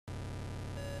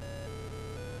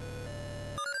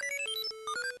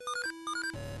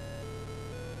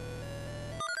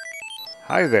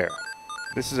Hi there!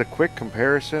 This is a quick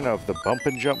comparison of the bump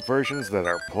and jump versions that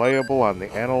are playable on the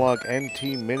Analogue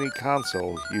NT Mini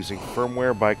console using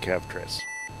firmware by Kevtris.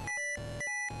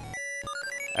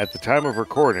 At the time of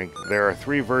recording, there are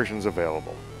three versions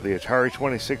available. The Atari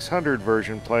 2600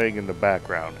 version playing in the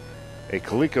background, a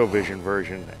ColecoVision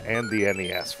version, and the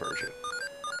NES version.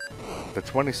 The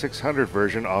 2600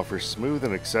 version offers smooth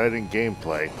and exciting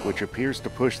gameplay, which appears to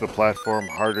push the platform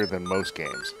harder than most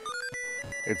games.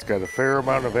 It's got a fair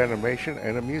amount of animation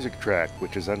and a music track,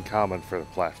 which is uncommon for the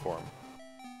platform.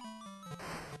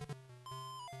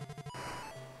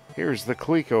 Here's the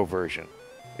Coleco version.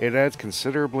 It adds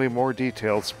considerably more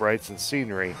detailed sprites and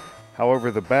scenery,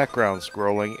 however the background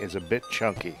scrolling is a bit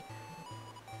chunky.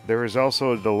 There is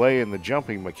also a delay in the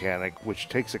jumping mechanic, which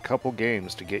takes a couple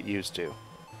games to get used to.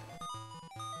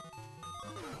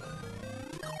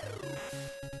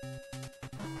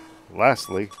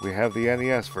 Lastly, we have the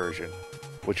NES version,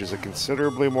 which is a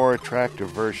considerably more attractive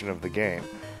version of the game.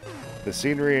 The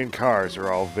scenery and cars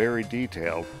are all very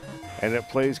detailed, and it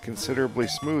plays considerably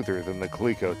smoother than the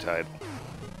Coleco title.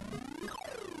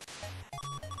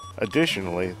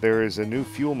 Additionally, there is a new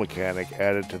fuel mechanic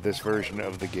added to this version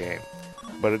of the game,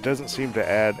 but it doesn't seem to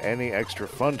add any extra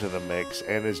fun to the mix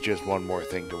and is just one more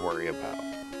thing to worry about.